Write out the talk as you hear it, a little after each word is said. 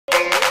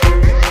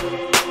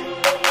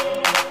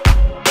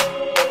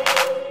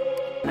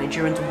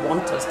Nigerians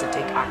want us to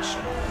take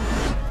action.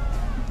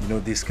 You know,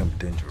 this can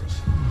be dangerous.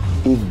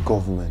 If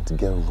government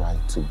get right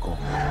to go,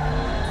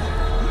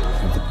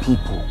 the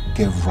people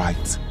get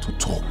right to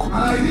talk.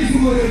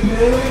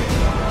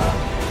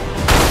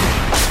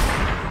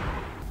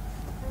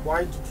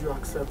 Why did you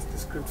accept the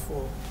script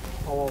for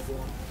Power of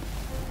One?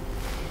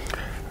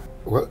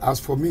 Well, as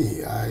for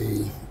me,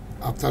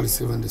 after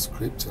receiving the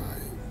script, I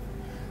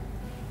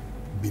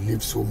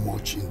believe so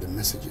much in the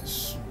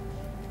messages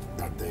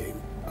that the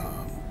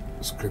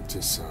script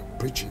is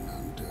preaching,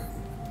 and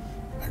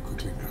I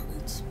quickly grab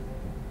it.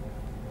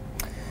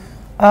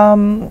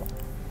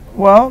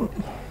 Well,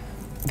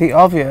 the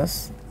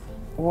obvious,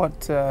 what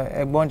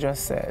Egbon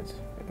just said,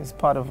 is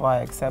part of why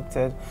I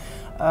accepted.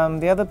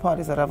 The other part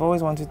is that I've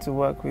always wanted to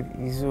work with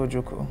Izu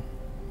Ojukwu,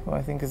 who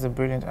I think is a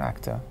brilliant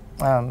actor,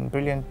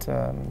 brilliant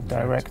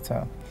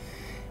director.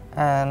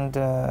 And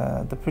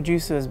the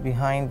producers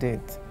behind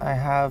it, I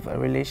have a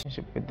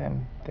relationship with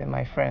them. They're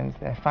my friends,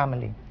 they're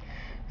family.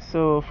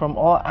 So from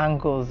all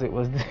angles,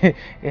 it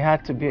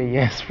had to be a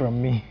yes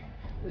from me.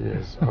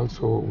 Yes,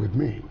 also with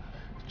me,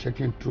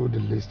 checking through the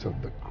list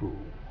of the crew,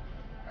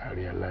 I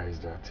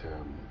realized that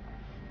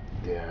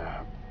they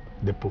are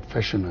the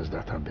professionals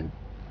that have been,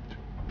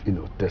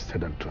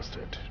 tested and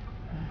trusted.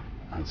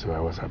 And so I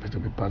was happy to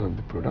be part of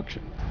the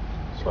production.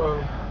 So,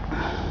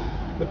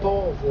 the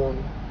Power of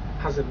One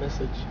has a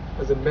message.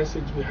 There's a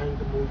message behind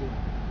the movie.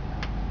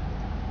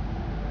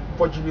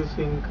 What do you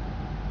think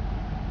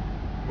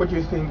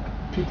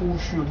people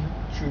should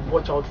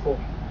watch out for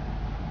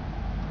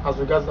as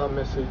regards that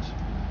message,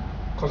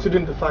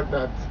 considering the fact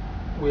that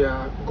we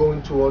are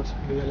going towards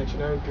the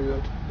electionary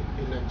period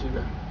in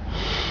Nigeria?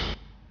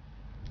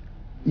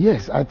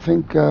 Yes, I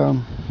think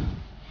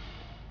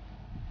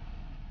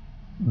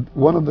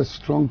one of the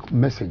strong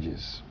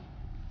messages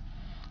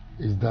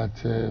is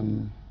that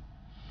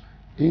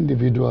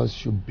individuals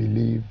should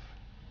believe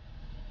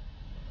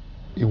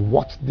in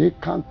what they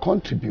can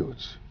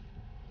contribute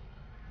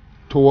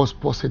towards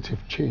positive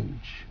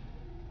change,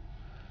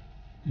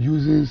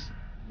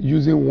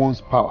 using one's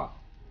power.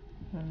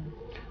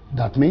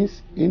 That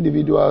means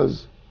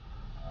individuals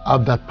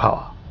have that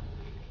power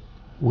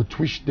with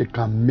which they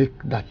can make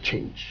that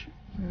change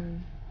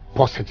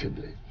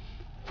positively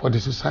for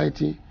the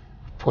society,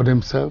 for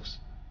themselves,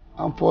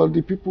 and for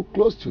the people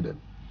close to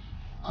them.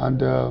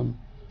 And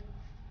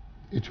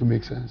it will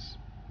make sense.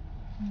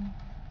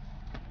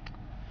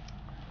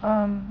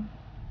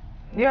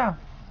 Yeah,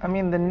 I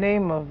mean, the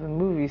name of the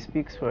movie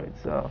speaks for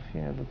itself,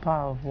 the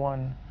power of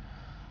one.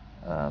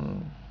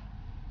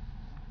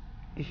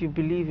 If you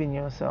believe in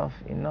yourself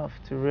enough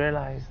to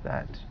realize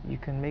that you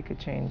can make a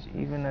change,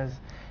 even as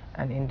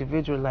an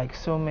individual, like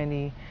so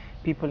many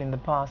people in the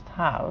past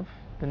have,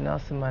 the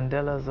Nelson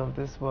Mandelas of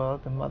this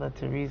world, the Mother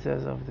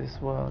Teresas of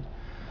this world,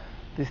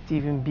 the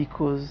Stephen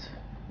Bikos,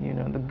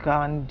 the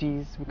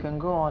Gandhis, we can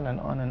go on and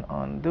on and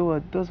on.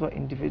 Those were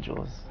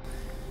individuals.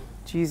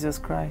 Jesus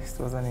Christ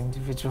was an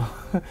individual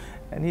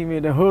and he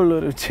made a whole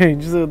lot of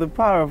change. So the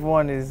power of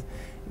one is,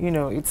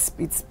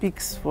 it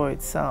speaks for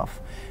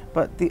itself.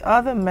 But the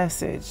other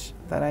message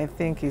that I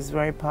think is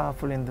very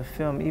powerful in the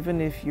film, even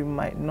if you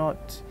might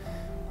not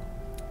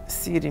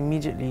see it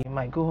immediately, you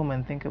might go home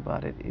and think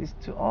about it, is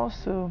to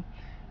also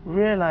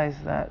realize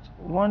that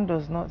one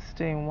does not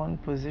stay in one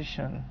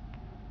position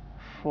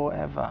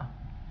forever.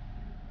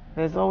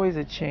 There's always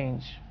a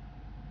change.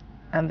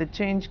 And the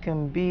change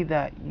can be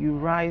that you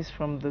rise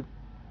from the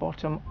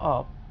bottom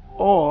up,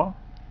 or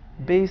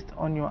based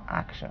on your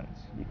actions,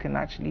 you can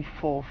actually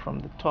fall from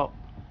the top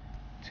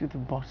to the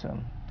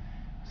bottom.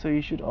 So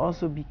you should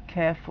also be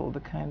careful the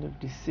kind of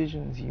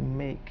decisions you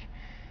make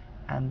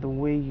and the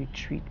way you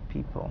treat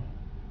people.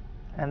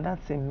 And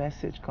that's a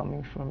message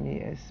coming from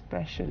me,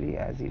 especially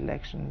as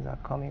elections are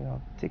coming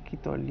up. Take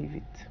it or leave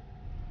it.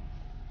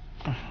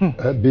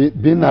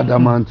 Being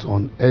adamant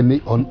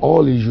on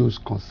all issues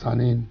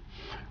concerning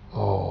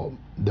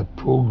the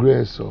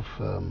progress of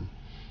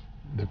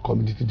the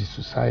community, the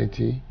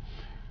society,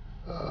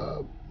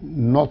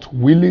 not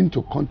willing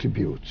to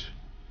contribute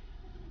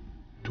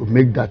to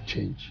make that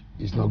change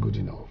is not good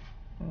enough.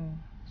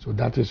 So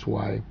that is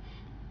why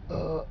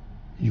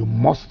you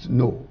must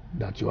know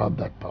that you have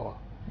that power.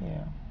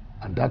 Yeah.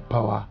 And that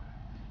power,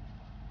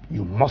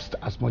 you must,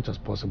 as much as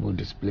possible,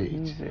 display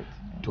it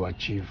to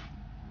achieve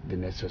the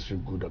necessary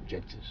good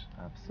objectives.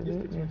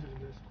 Absolutely.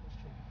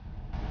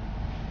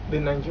 The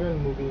Nigerian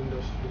movie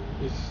industry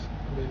is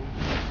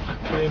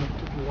acclaimed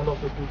to be one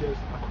of the biggest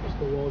across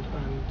the world,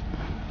 and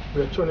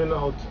we are churning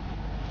out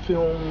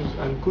films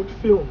and good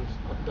films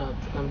at that,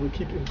 and we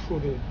keep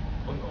improving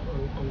on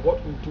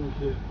what we do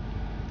here.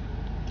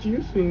 Do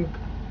you think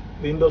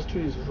the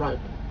industry is ripe,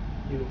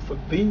 for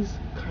this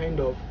kind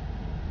of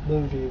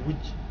movie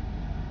which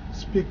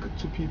speak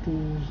to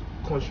people's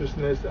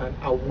consciousness and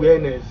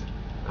awareness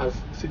as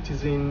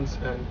citizens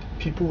and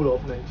people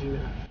of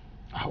Nigeria?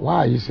 Why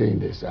are you saying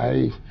this?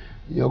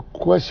 Your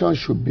question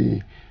should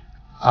be,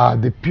 are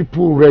the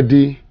people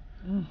ready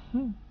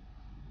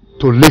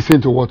to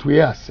listen to what we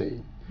are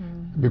saying?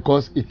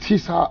 Because it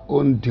is our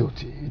own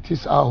duty, it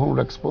is our own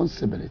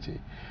responsibility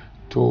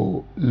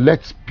to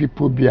let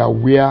people be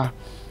aware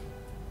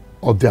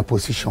of their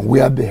position,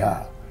 where they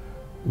are,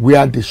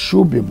 where they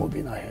should be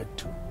moving ahead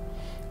to.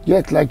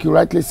 Yet, like you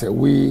rightly said,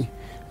 the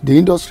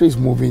industry is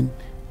moving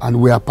and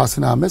we are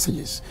passing our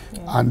messages.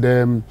 Yeah.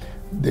 And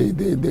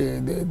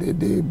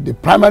the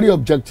primary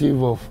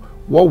objective of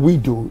what we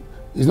do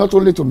is not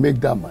only to make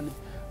that money,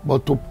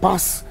 but to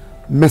pass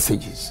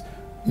messages,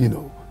 you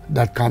know,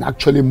 that can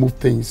actually move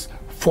things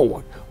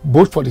forward,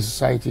 both for the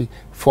society,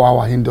 for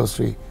our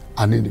industry,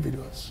 and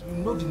individuals. You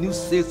know the news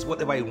says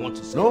whatever you want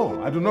to say.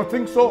 No, I do not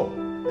think so.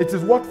 It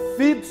is what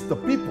feeds the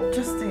people.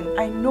 Justin,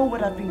 I know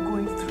what I've been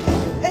going through.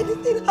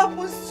 Anything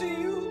happens to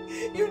you,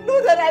 you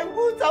know that I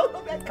won't. I'll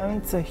not back. I mean,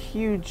 it's a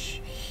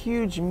huge,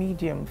 huge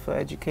medium for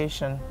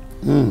education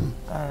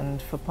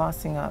and for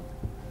passing out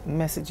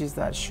messages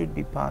that should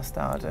be passed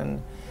out.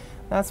 And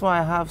that's why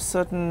I have a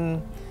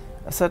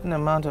certain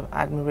amount of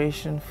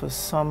admiration for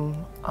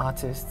some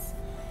artists,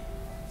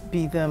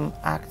 be them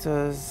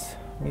actors,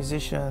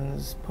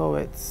 musicians,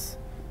 poets,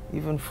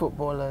 even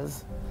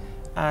footballers.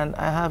 And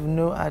I have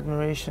no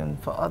admiration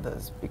for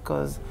others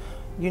because,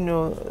 you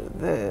know,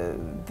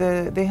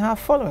 they have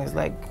followings.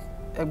 Like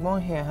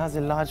Egbon here has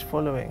a large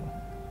following,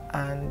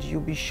 and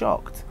you'll be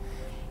shocked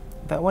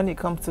that when it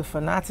comes to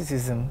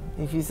fanaticism,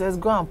 if he says,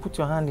 go and put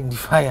your hand in the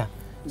fire,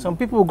 some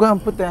people will go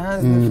and put their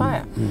hands in the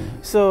fire.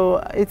 So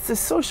it's a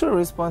social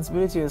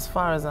responsibility as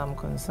far as I'm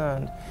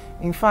concerned.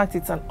 In fact,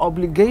 it's an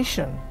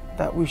obligation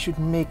that we should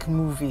make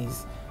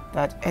movies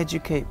that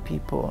educate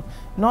people,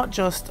 not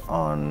just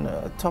on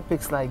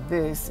topics like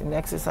this, in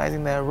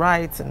exercising their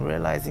rights and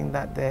realizing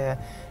that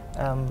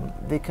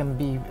they can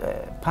be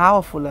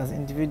powerful as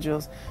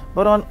individuals,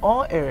 but on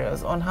all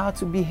areas, on how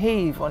to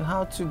behave, on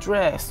how to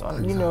dress,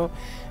 on you know,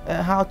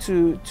 how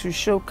to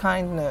show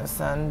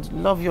kindness and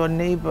love your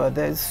neighbor.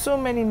 There's so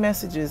many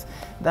messages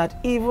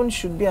that even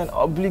should be an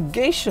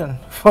obligation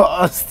for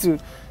us to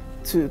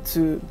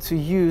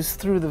use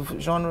through the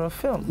genre of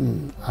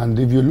film. And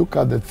if you look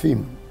at the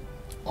theme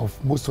of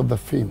most of the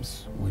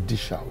films we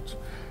dish out,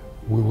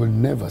 we will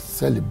never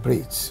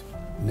celebrate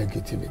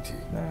negativity.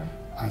 Yeah.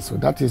 And so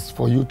that is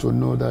for you to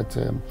know that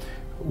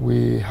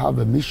we have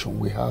a mission,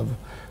 we have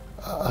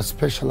a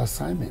special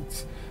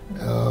assignment.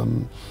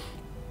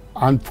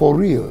 And for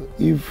real,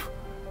 if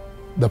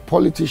the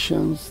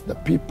politicians, the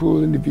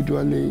people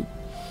individually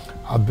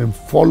have been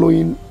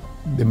following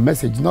the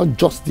message, not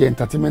just the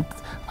entertainment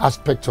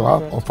aspect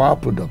of our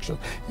production,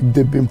 if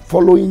they've been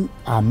following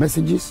our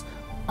messages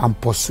and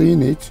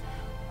pursuing it,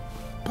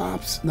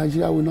 perhaps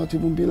Nigeria will not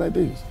even be like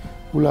this.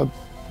 We'll have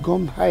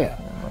gone higher,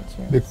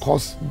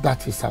 because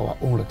that is our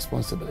own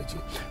responsibility.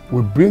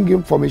 We bring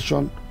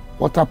information,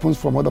 what happens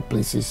from other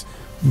places,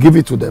 give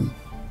it to them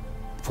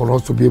for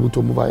us to be able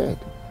to move ahead.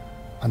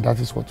 And that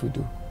is what we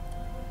do.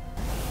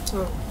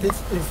 So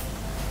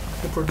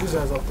if the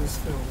producers of this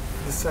film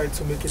decide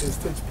to make it a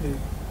stage play,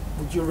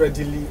 would you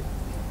readily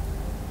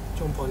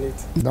jump on it?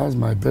 That's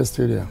my best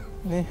area.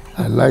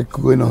 I like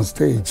going on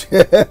stage.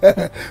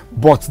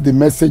 But the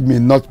message may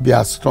not be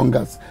as strong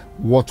as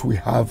what we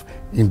have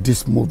in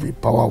this movie,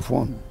 Power of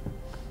One.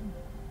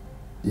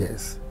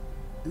 Yes.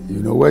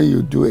 You know, when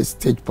you do a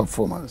stage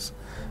performance,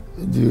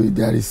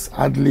 there is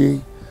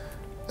hardly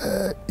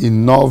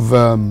enough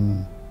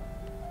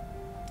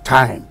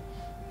time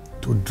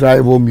to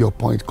drive home your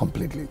point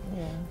completely.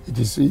 Yeah. It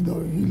is, you know,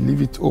 you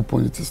leave it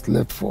open, it is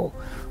left for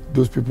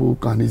those people who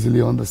can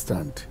easily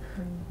understand.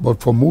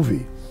 But for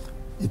movie,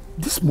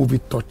 this movie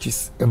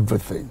touches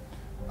everything,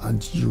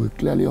 and you will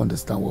clearly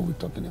understand what we're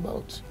talking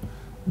about.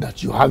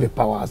 That you have a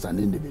power as an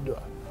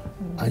individual,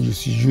 and you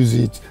should use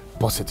it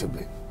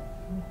positively.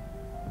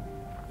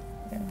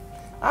 Yeah.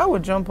 I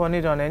would jump on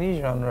it on any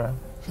genre.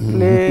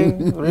 Play,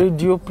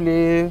 radio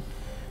play,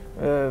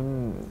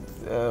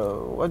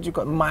 what do you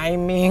call it?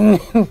 Miming,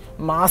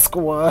 mask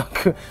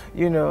work,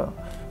 you know.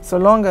 So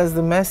long as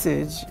the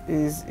message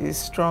is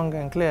strong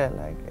and clear,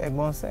 like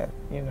Egbon said,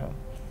 you know.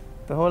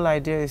 The whole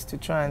idea is to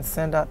try and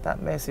send out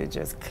that message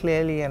as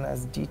clearly and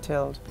as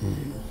detailed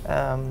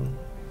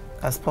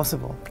as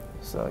possible.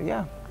 So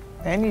yeah,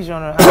 any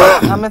genre.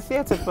 I'm a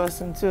theatre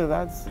person too.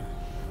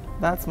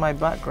 That's my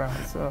background.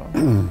 So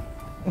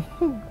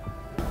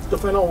the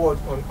final word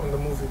on the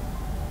movie.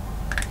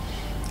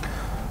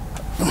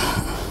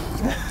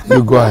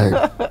 You go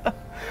ahead.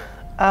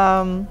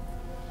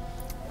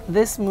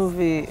 This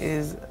movie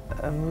is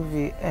a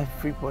movie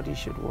everybody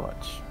should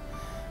watch.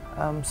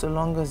 So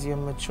long as you're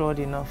matured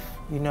enough,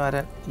 you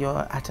know,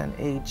 you're at an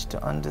age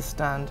to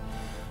understand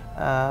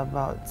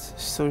about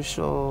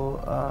social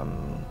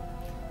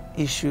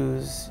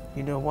issues.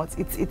 You know,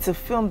 it's a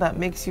film that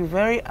makes you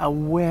very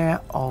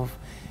aware of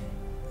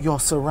your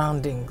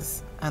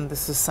surroundings and the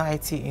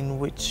society in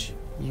which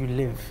you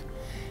live.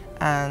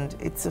 And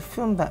it's a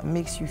film that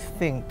makes you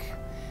think.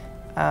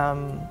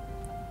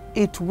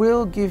 It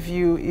will give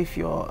you, if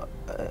you're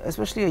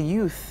especially a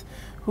youth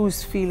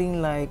who's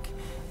feeling like,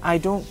 I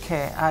don't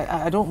care,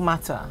 I don't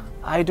matter,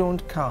 I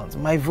don't count,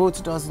 my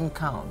vote doesn't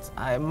count,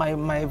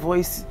 my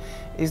voice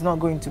is not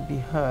going to be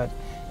heard.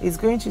 It's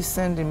going to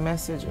send a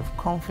message of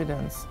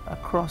confidence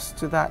across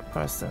to that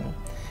person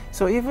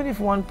So even if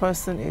one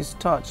person is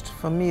touched,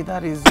 for me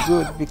that is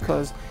good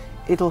because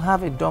it'll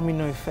have a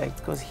domino effect,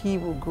 because he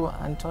will go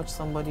and touch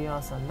somebody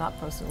else and that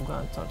person will go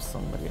and touch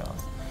somebody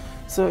else.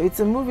 So it's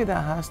a movie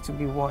that has to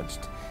be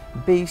watched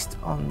based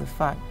on the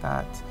fact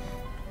that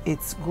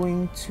it's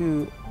going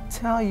to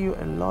tell you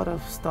a lot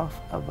of stuff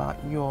about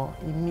your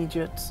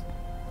immediate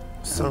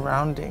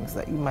surroundings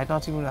that you might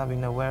not even have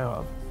been aware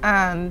of.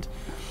 And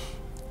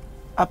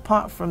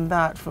apart from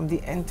that, from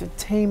the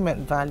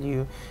entertainment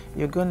value,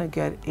 you're going to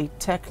get a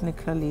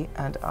technically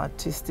and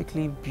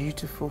artistically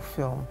beautiful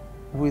film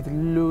with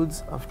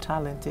loads of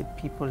talented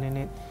people in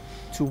it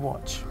to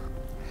watch.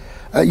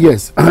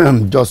 Yes,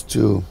 just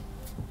to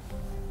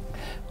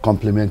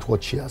complement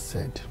what she has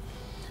said,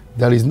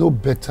 there is no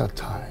better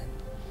time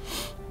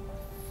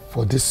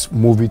for this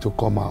movie to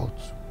come out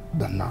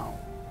than now,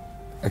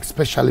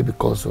 especially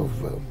because of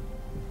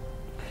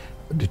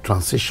the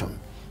transition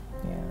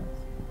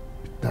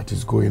that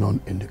is going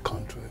on in the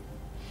country.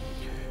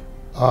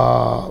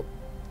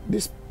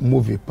 This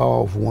movie,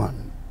 Power of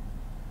One,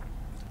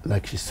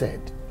 like she said,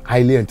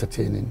 highly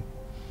entertaining,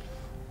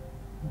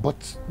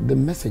 but the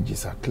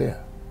messages are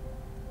clear.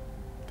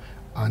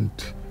 And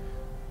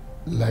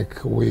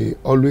like we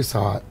always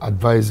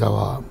advise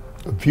our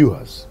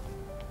viewers,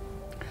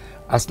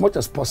 as much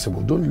as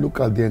possible, don't look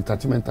at the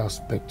entertainment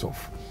aspect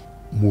of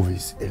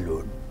movies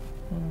alone,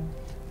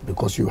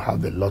 because you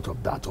have a lot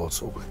of that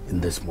also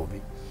in this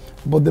movie.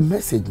 But the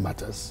message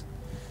matters.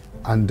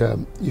 And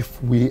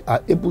if we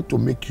are able to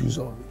make use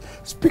of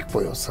it, speak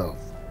for yourself.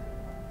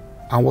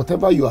 And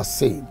whatever you are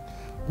saying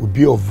will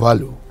be of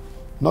value,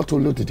 not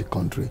only to the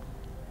country,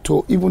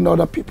 to even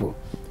other people.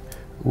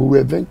 We will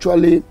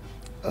eventually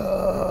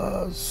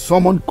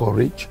summon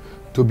courage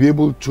to be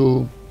able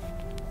to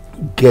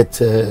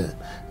get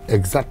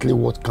exactly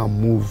what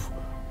can move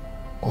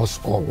us,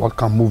 or what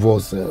can move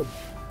us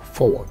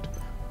forward.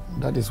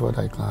 That is what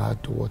I can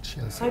add to what she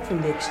has said. Aside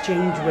from the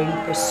exchange rate,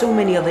 there's so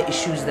many other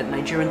issues that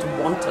Nigerians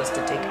want us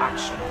to take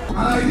action.